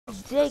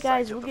Today,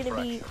 guys, we're gonna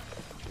be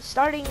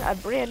starting a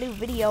brand new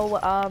video.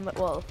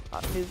 Well,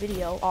 a new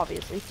video,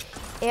 obviously,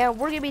 and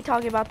we're gonna be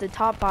talking about the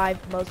top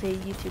 5 most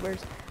hated YouTubers.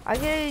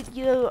 I'm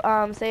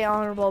gonna say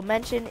honorable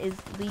mention is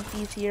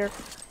Leafy's here,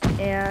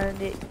 and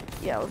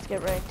yeah, let's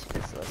get right into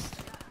this list.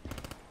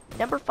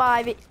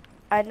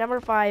 At number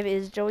 5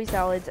 is Joey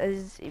Salads.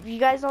 As if you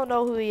guys don't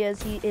know who he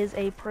is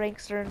a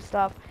prankster and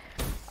stuff.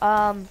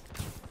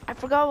 I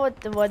forgot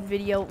what the one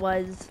video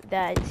was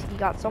that he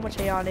got so much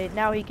hate on it.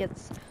 Now he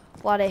gets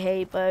a lot of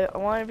hate, but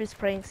on one of his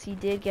pranks he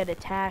did get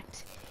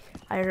attacked,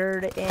 I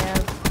heard, and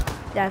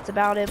that's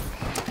about it.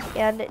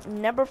 And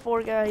number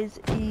 4, guys,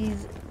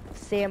 is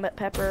Sam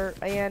Pepper,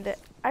 and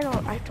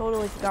I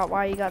totally forgot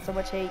why he got so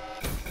much hate.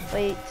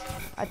 Wait,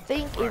 I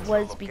think it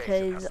was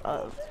because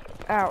of,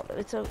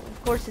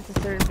 of course it's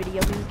a certain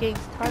video. He was getting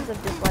tons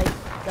of dislikes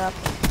and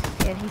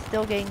stuff, and he's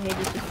still getting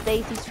hated to this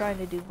day. He's trying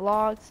to do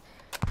vlogs.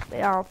 I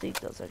don't think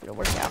those are gonna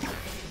work out.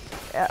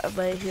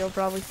 But he'll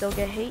probably still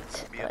get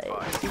hate. But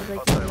it seems like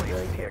he doesn't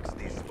really care about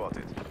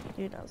me.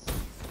 Who knows?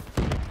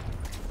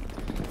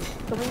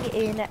 Coming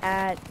in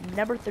at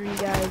number 3,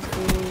 guys,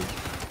 is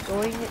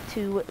going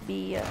to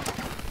be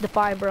the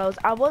Five Bros.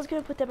 I was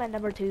gonna put them at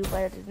number 2,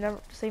 but at the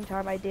same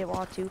time I didn't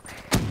want to.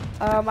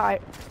 I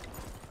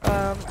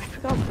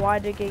forgot why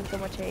they're getting so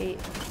much hate.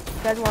 If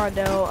you guys want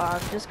to know,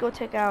 just go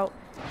check out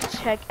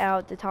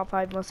the top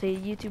 5 most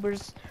hated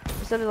YouTubers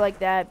or something like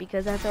that,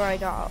 because that's where I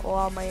got a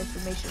lot of my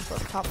information from.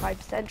 Top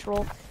 5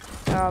 Central.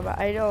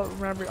 I don't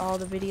remember all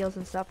the videos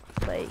and stuff,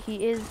 but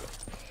he is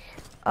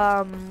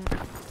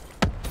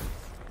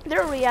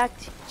their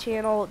React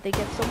channel. They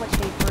get so much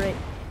hate for it,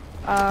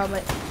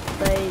 but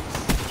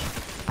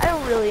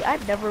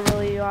I've never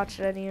really watched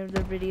any of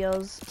their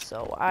videos,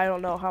 so I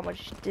don't know how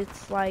much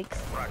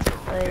dislikes.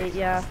 But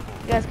yeah,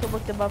 you guys can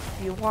look them up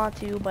if you want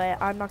to, but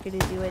I'm not gonna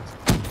do it.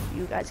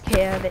 You guys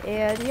can.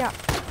 And yeah,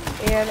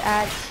 and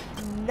at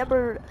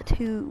number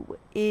 2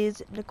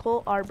 is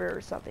Nicole Arbor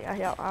or something. I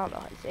don't know how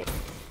to say it.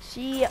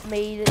 She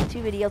made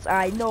 2 videos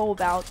I know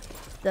about: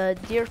 the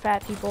Dear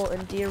Fat People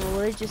and Dear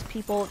Religious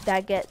People,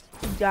 that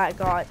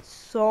got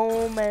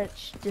so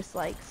much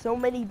dislikes, so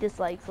many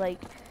dislikes,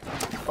 like,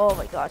 oh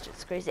my gosh,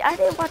 it's crazy. I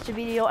didn't watch the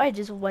video, I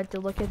just went to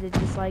look at the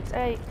dislikes.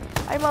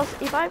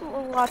 If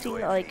I'm watching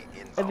like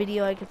a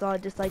video like it's all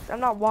dislikes, I'm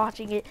not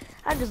watching it,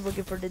 I'm just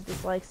looking for the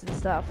dislikes and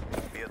stuff.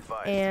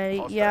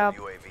 And yeah,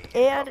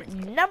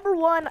 and number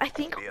 1, I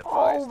think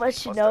all of us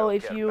should know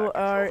if you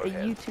are a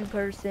YouTube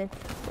person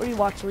or you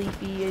watch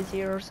Leafy is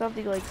here or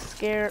something like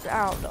Scared,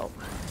 I don't know.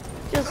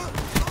 Just,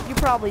 you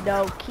probably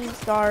know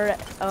Keemstar,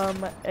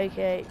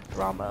 aka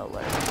Drama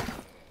Alert.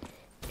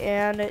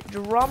 And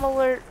Drama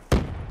Alert,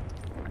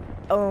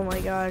 oh my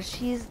gosh,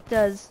 he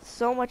does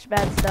so much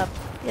bad stuff.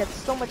 He has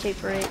so much hate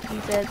for it. He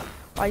says,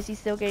 why is he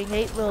still getting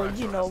hate? Well,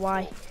 you know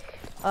why.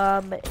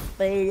 But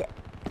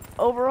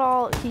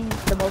overall,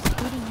 he's the most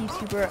hated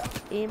YouTuber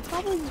in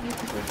probably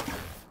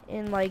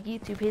like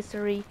YouTube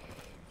history.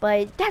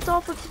 But that's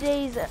all for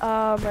today's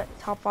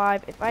top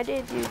 5. If I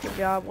didn't do a good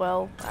job,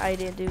 well, I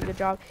didn't do a good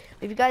job.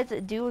 If you guys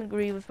do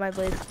agree with my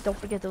list, don't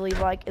forget to leave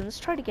a like, and let's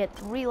try to get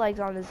 3 likes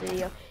on this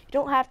video. You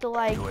don't have to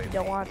like if you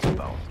don't want to.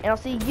 And I'll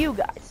see you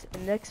guys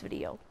in the next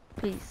video.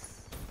 Peace.